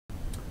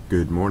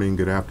Good morning,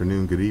 good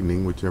afternoon, good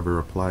evening, whichever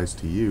applies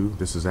to you.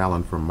 This is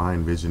Allan from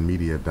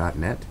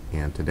mindvisionmedia.net,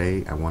 and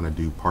today I want to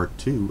do part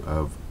 2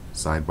 of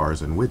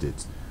Sidebars and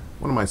Widgets.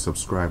 One of my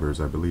subscribers,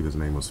 I believe his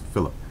name was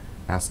Philip,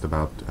 asked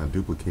about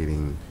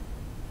duplicating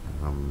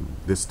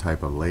this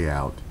type of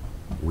layout,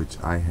 which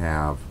I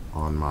have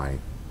on my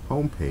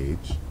home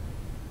page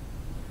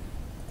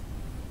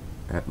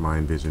at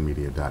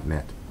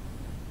mindvisionmedia.net.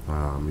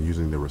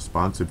 Using the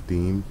responsive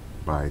theme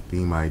by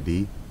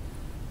ThemeID,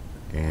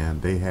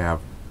 and they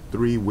have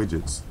 3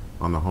 widgets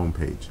on the home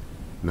page,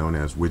 known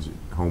as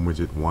Home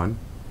Widget 1,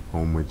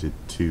 Home Widget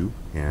 2,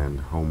 and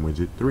Home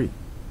Widget 3.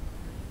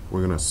 We're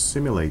going to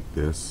simulate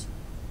this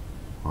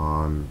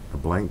on a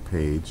blank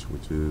page,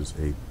 which is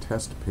a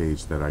test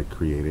page that I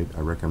created.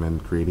 I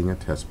recommend creating a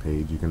test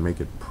page. You can make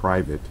it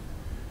private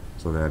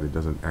so that it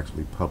doesn't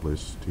actually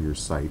publish to your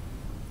site.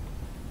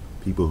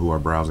 People who are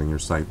browsing your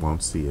site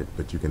won't see it,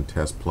 but you can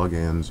test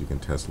plugins, you can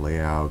test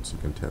layouts, you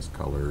can test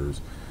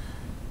colors.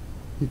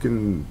 You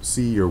can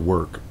see your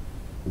work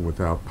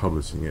without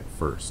publishing it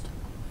first.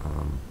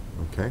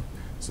 Okay,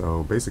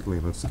 so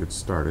basically let's get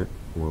started.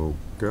 We'll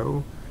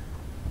go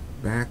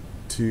back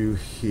to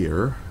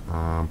here.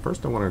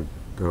 First I want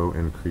to go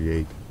and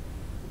create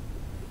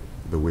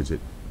the widget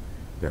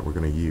that we're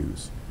going to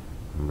use.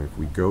 If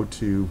we go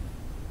to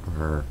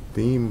our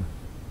theme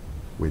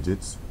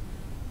widgets,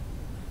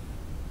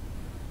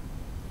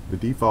 the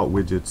default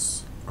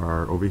widgets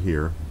are over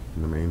here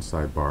in the main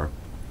sidebar.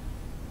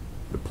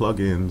 The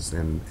plugins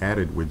and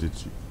added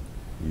widgets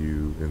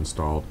you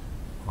installed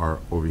are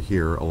over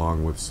here,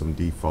 along with some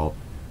default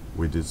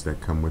widgets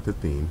that come with the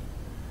theme.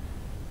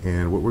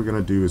 And what we're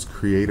going to do is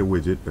create a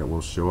widget that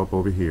will show up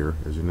over here.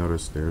 As you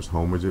notice, there's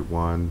Home Widget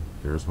 1,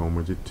 there's Home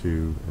Widget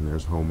 2, and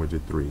there's Home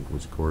Widget 3,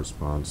 which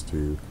corresponds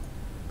to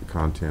the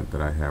content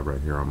that I have right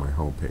here on my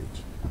home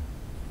page.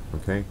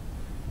 Okay,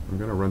 I'm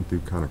going to run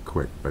through kind of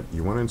quick, but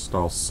you want to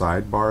install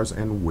Sidebars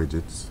and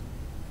Widgets.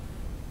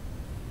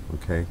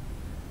 Okay,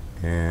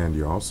 and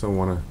you also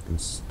want to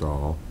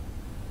install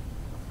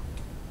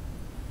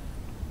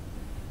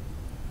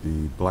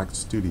the Black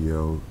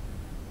Studio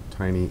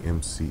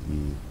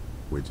TinyMCE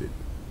widget.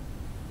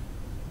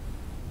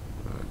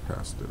 I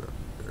passed it up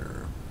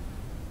there.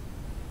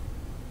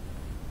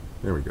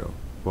 There we go.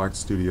 Black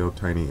Studio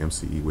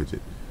TinyMCE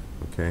widget.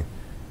 Okay,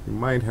 you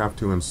might have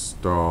to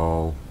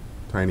install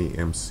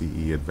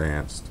TinyMCE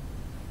Advanced.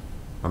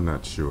 I'm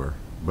not sure,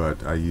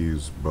 but I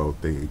use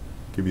both. They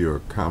give you a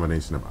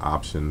combination of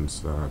options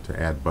to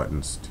add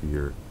buttons to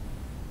your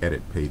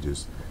edit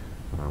pages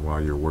while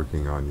you're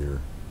working on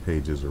your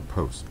pages or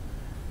posts.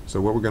 So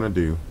what we're going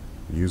to do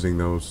using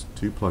those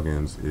 2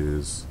 plugins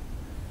is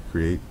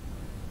create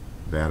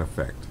that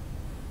effect.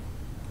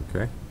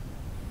 Okay,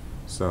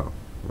 so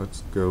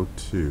let's go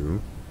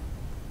to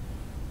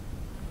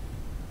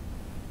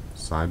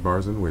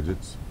Sidebars and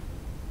Widgets.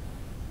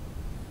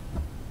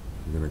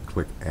 I'm going to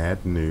click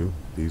Add New.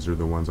 These are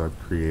the ones I've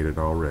created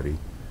already.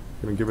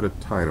 I'm going to give it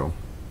a title.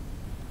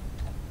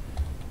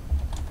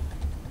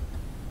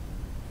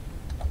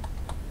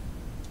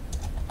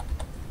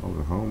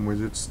 Home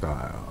Widget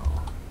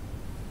Style.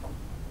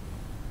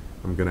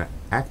 I'm going to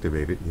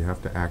activate it. You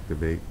have to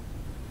activate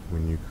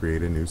when you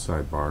create a new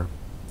sidebar.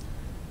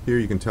 Here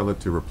you can tell it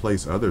to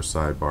replace other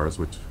sidebars,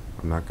 which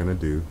I'm not going to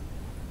do,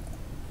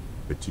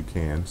 but you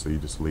can, so you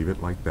just leave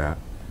it like that.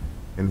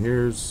 And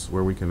here's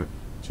where we can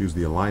choose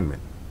the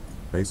alignment.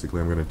 Basically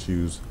I'm going to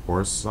choose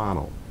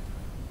horizontal.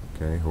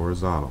 Okay,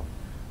 horizontal.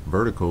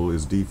 Vertical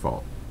is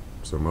default.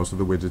 So most of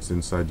the widgets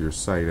inside your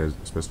site,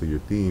 especially your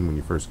theme, when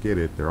you first get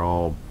it, they're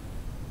all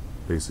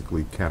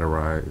basically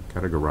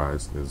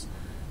categorized as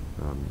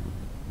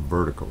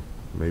vertical.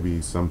 Maybe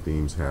some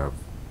themes have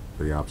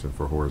the option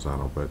for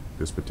horizontal, but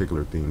this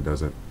particular theme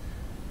doesn't,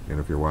 and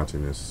if you're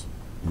watching this,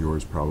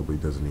 yours probably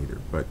doesn't either.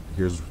 But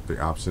here's the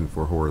option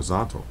for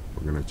horizontal.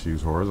 We're going to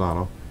choose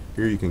horizontal.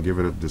 Here you can give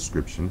it a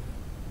description.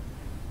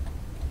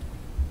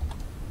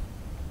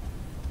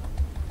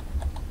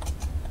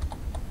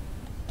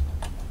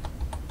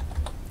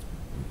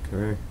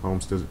 Okay, home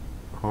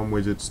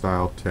widget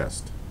style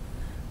test.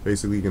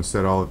 Basically you can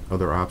set all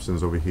other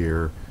options over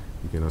here.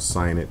 You can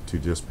assign it to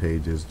just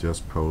pages,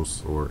 just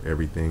posts, or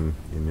everything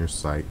in your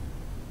site.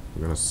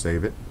 We're going to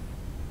save it.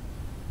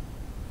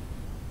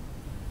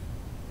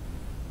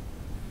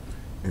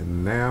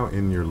 And now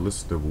in your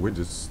list of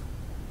widgets,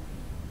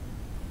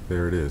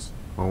 there it is,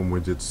 Home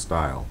Widget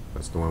Style.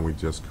 That's the one we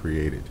just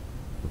created.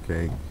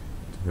 Okay,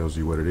 it tells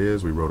you what it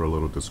is. We wrote a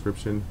little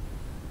description.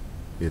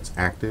 It's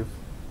active,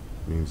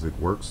 means it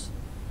works.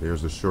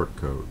 There's the short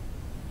code.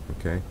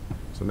 Okay,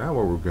 so now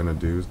what we're going to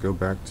do is go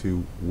back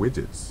to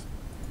widgets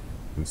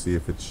and see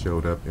if it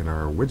showed up in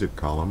our widget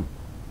column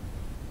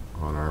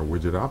on our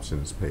widget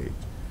options page.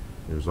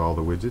 Here's all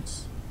the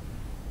widgets.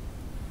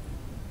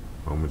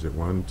 Home Widget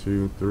 1,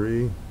 2,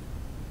 3,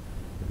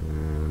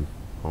 and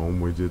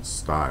Home Widget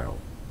Style,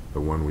 the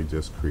one we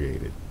just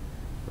created.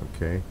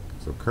 Okay,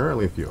 so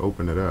currently if you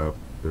open it up,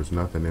 there's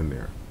nothing in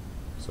there.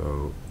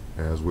 So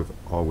as with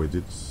all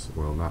widgets,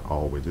 well, not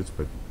all widgets,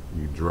 but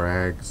you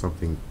drag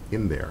something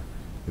in there,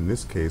 in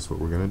this case, what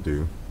we're going to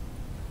do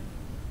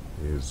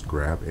is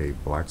grab a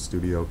Black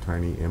Studio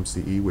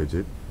TinyMCE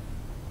widget.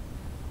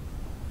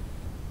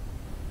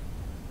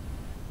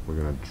 We're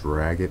going to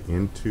drag it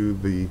into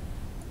the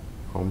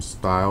home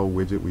style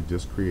widget we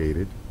just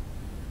created.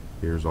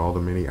 Here's all the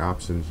many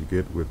options you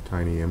get with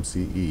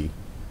TinyMCE.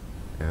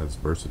 Adds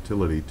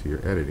versatility to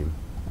your editing.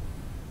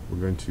 We're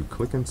going to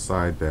click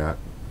inside that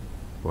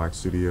Black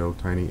Studio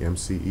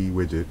TinyMCE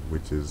widget,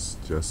 which is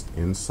just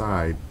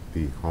inside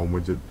the home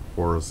widget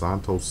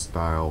horizontal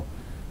style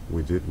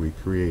widget we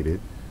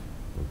created.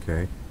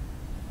 Okay.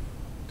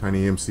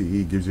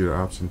 TinyMCE gives you the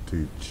option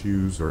to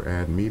choose or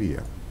add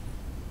media.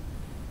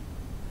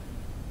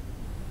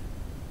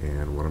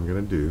 And what I'm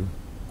going to do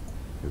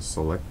is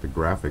select the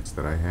graphics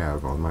that I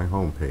have on my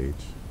home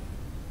page,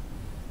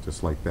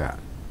 just like that.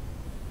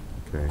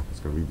 Okay, it's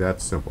going to be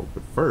that simple.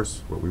 But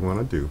first, what we want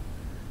to do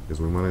is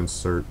we want to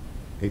insert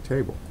a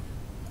table.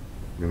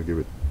 I'm going to give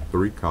it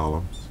 3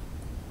 columns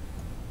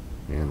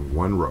and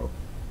 1 row.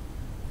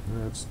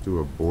 Let's do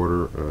a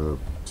border of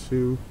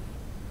 2,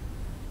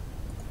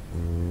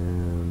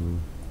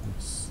 and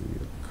let's see,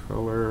 a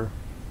color.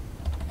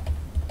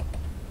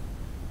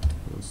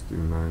 Let's do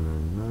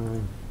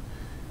 999.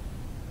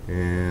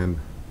 And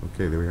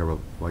okay, there we have a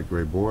light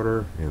gray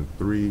border and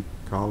 3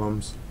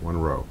 columns, 1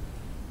 row.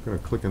 I'm going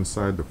to click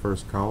inside the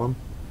first column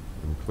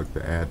and click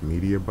the Add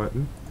Media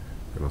button.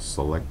 I'm going to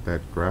select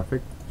that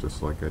graphic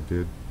just like I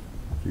did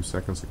a few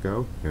seconds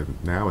ago,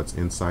 and now it's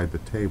inside the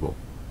table.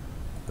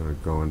 I'm going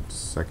to go into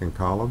second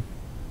column,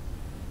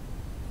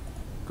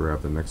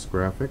 grab the next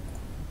graphic,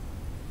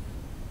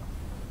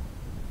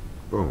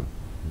 boom.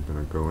 I'm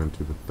going to go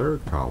into the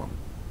third column,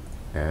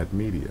 Add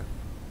Media.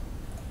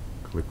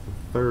 Click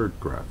the third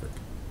graphic.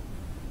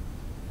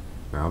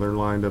 Now they're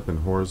lined up in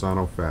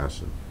horizontal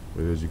fashion,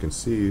 but as you can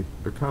see,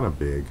 they're kind of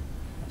big.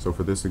 So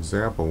for this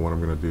example, what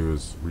I'm going to do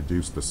is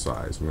reduce the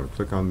size. I'm going to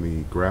click on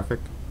the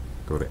graphic,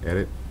 go to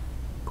Edit,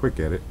 Quick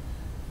Edit,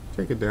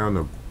 take it down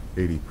to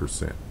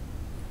 80%.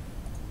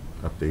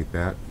 Update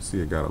that. You see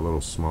it got a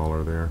little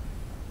smaller there.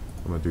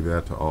 I'm going to do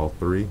that to all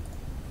 3.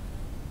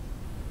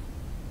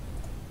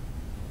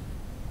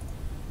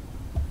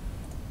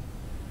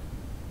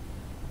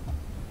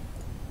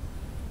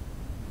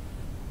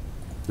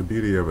 The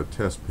beauty of a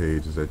test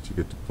page is that you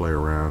get to play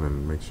around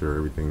and make sure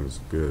everything's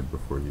good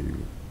before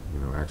you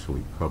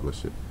actually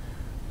publish it.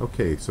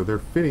 Okay, so they're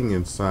fitting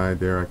inside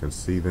there. I can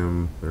see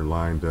them. They're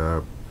lined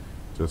up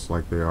just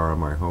like they are on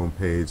my home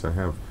page. I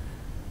have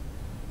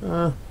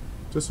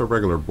just a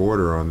regular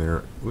border on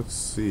there. Let's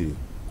see.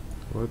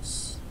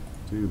 Let's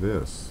do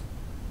this.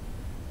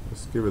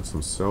 Let's give it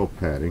some cell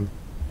padding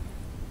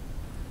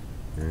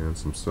and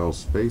some cell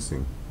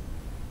spacing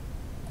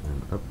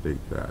and update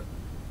that.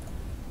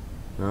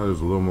 Now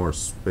there's a little more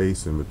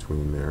space in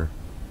between there,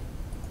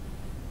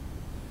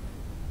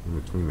 in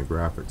between the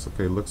graphics.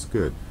 Okay, looks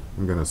good.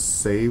 I'm going to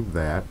save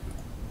that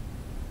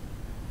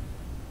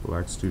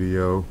Black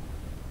Studio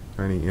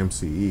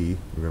TinyMCE.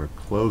 I'm going to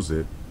close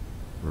it.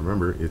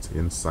 Remember, it's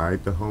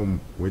inside the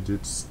home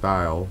widget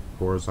style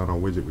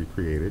horizontal widget we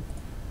created.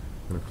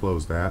 I'm going to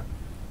close that.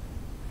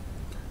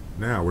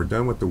 Now we're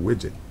done with the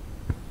widget.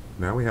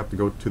 Now we have to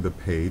go to the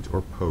page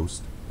or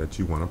post that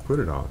you want to put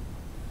it on.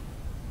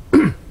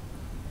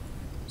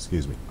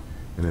 Excuse me.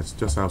 And it's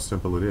just how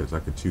simple it is. I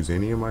could choose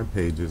any of my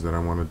pages that I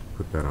wanted to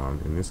put that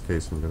on. In this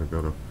case, I'm going to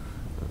go to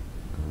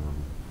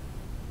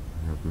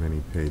I have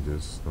many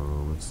pages, so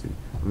let's see.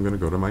 I'm going to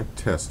go to my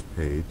test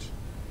page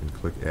and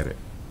click Edit.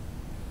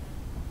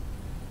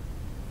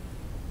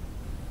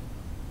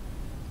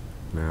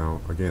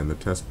 Now again, the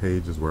test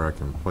page is where I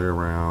can play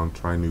around,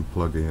 try new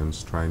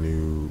plugins, try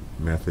new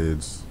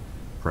methods,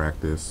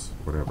 practice,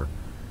 whatever.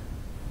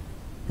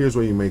 Here's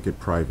where you make it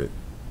private.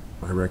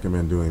 I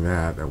recommend doing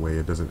that. That way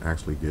it doesn't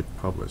actually get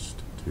published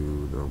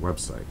to the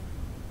website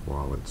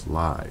while it's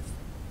live.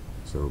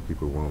 So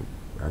people won't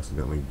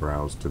accidentally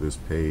browse to this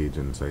page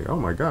and say, oh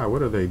my god,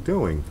 what are they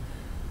doing?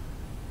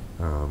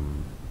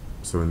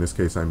 So in this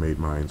case I made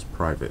mine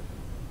private.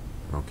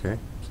 Okay,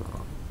 so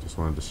just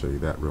wanted to show you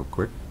that real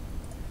quick.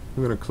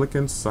 I'm going to click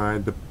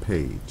inside the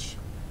page,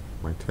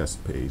 my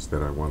test page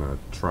that I want to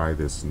try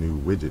this new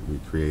widget we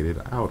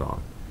created out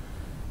on.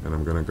 And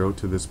I'm going to go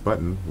to this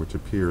button which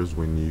appears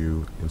when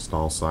you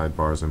install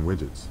sidebars and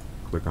widgets.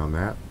 Click on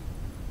that.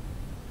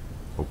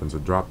 Opens a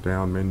drop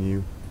down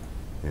menu,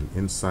 and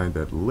inside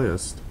that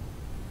list,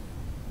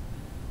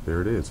 there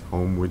it is,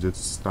 Home Widgets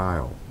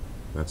Style.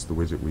 That's the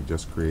widget we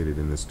just created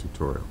in this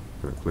tutorial.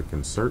 I'm going to click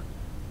Insert.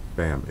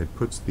 Bam, it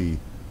puts the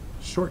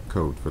short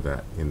code for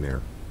that in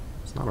there.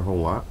 It's not a whole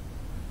lot.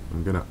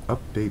 I'm going to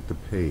update the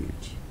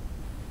page.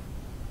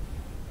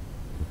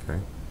 Okay.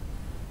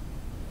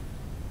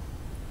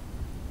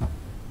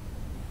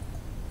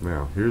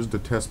 Now, here's the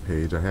test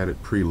page. I had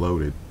it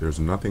preloaded. There's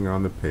nothing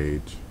on the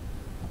page.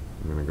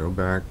 I'm going to go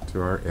back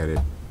to our edit,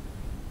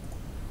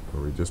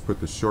 where we just put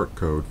the short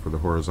code for the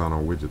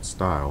horizontal widget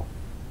style.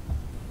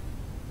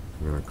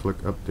 I'm going to click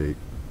Update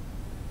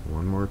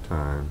one more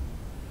time.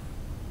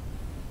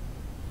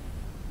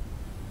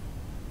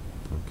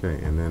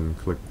 Okay, and then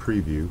click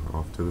preview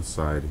off to the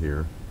side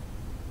here,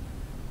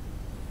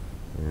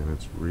 and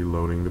it's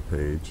reloading the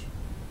page,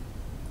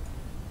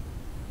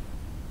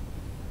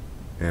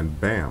 and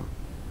bam,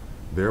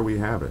 there we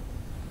have it,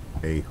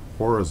 a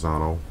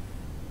horizontal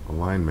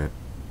alignment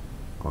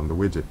on the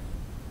widget.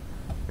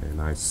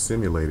 And I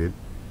simulated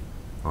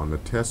on the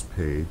test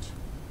page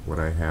what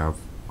I have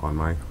on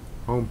my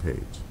home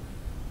page.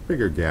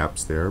 Bigger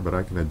gaps there, but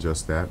I can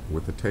adjust that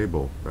with the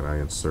table that I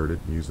inserted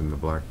using the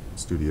Black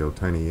Studio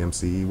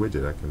TinyMCE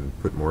widget. I can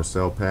put more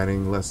cell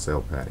padding, less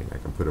cell padding. I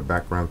can put a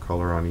background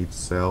color on each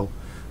cell.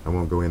 I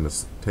won't go into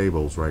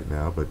tables right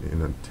now, but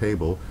in a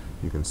table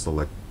you can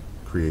select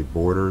create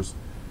borders,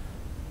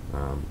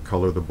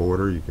 color the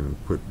border. You can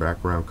put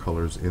background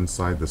colors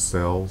inside the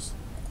cells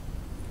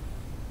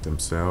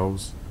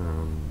themselves.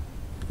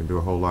 You can do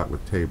a whole lot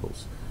with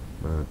tables.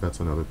 That's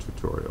another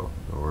tutorial,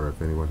 or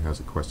if anyone has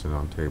a question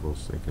on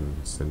tables, they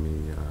can send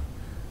me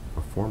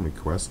a form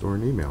request or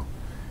an email.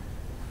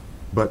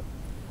 But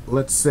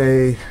let's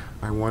say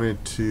I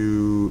wanted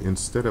to,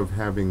 instead of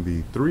having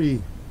the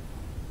 3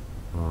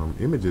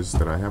 images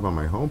that I have on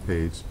my home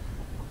page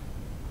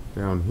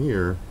down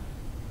here,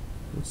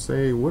 let's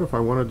say, what if I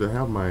wanted to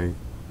have my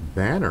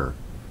banner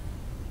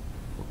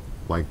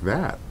like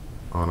that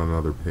on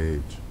another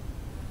page?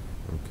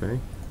 Okay,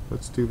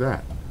 let's do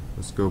that.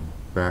 Let's go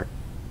back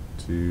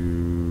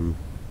to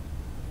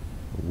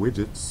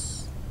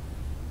widgets,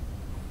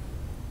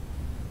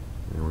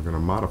 and we're going to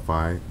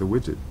modify the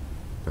widget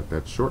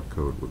that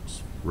shortcode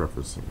was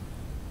referencing.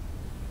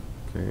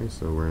 Okay,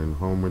 so we're in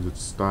home widget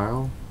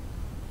style.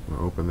 I'm going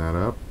to open that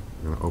up.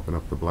 I'm going to open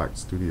up the Black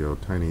Studio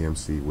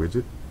TinyMCE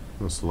widget. I'm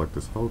going to select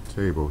this whole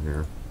table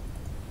here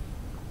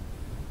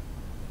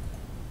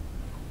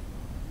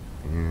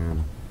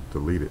and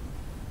delete it.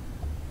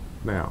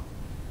 Now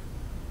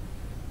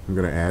I'm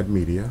going to add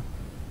media.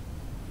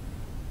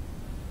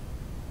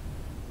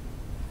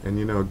 And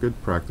you know, a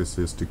good practice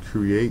is to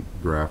create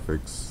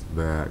graphics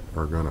that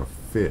are going to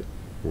fit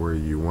where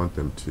you want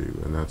them to,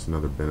 and that's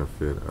another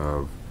benefit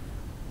of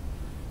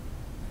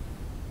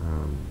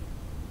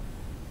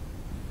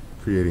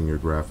creating your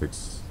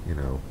graphics, you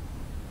know,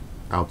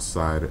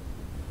 outside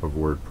of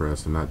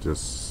WordPress, and not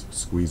just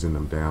squeezing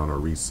them down or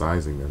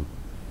resizing them,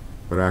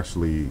 but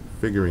actually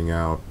figuring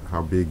out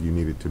how big you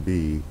need it to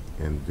be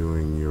and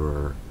doing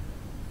your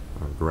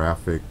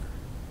graphic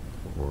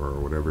or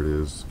whatever it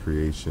is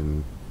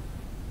creation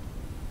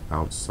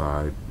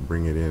outside,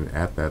 bring it in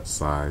at that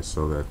size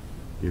so that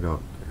you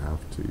don't have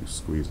to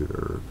squeeze it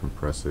or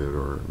compress it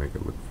or make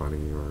it look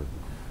funny or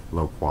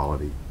low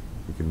quality.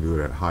 You can do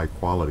it at high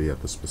quality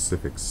at the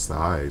specific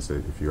size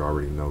if you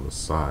already know the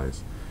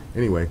size.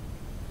 Anyway,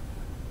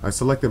 I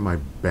selected my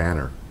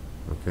banner,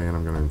 okay, and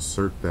I'm going to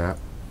insert that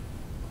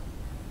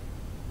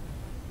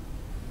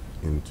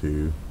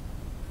into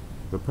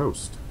the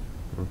post.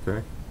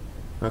 Okay,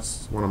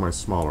 that's one of my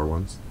smaller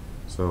ones.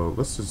 So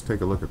let's just take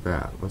a look at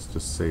that. Let's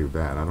just save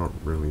that. I don't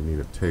really need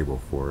a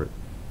table for it.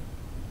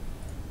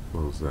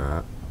 Close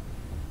that.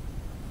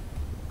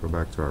 Go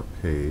back to our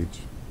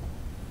page.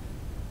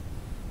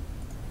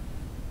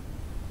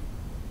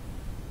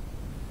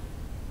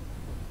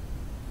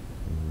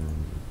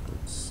 And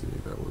let's see,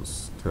 that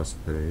was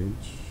test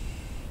page.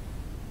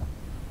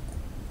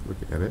 Click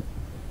edit.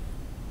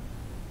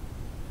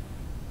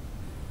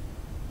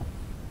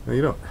 Now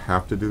you don't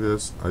have to do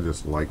this, I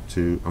just like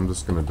to. I'm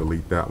just going to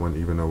delete that one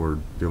even though we're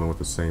dealing with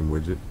the same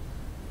widget.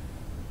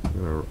 I'm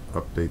going to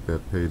update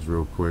that page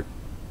real quick.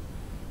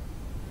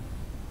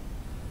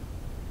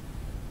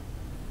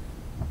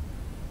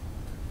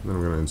 And then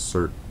I'm going to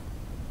insert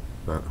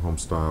that home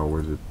style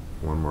widget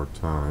one more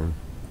time.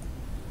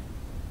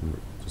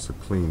 Just a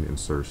clean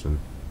insertion.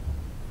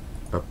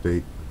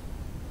 Update.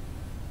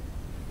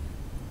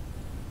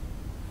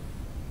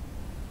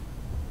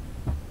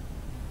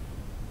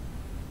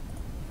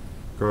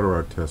 Go to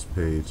our test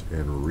page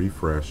and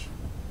refresh.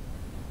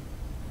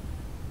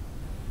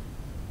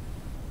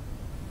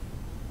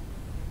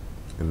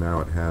 And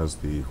now it has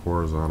the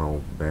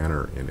horizontal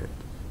banner in it.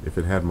 If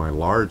it had my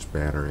large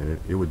banner in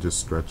it, it would just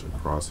stretch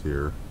across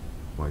here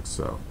like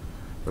so.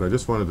 But I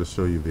just wanted to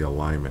show you the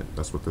alignment.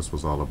 That's what this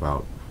was all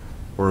about.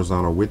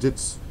 Horizontal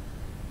widgets.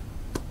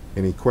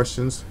 Any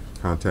questions?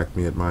 Contact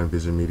me at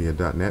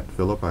mindvisionmedia.net.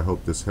 Philip, I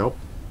hope this helped,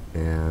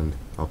 and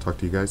I'll talk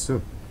to you guys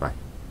soon. Bye.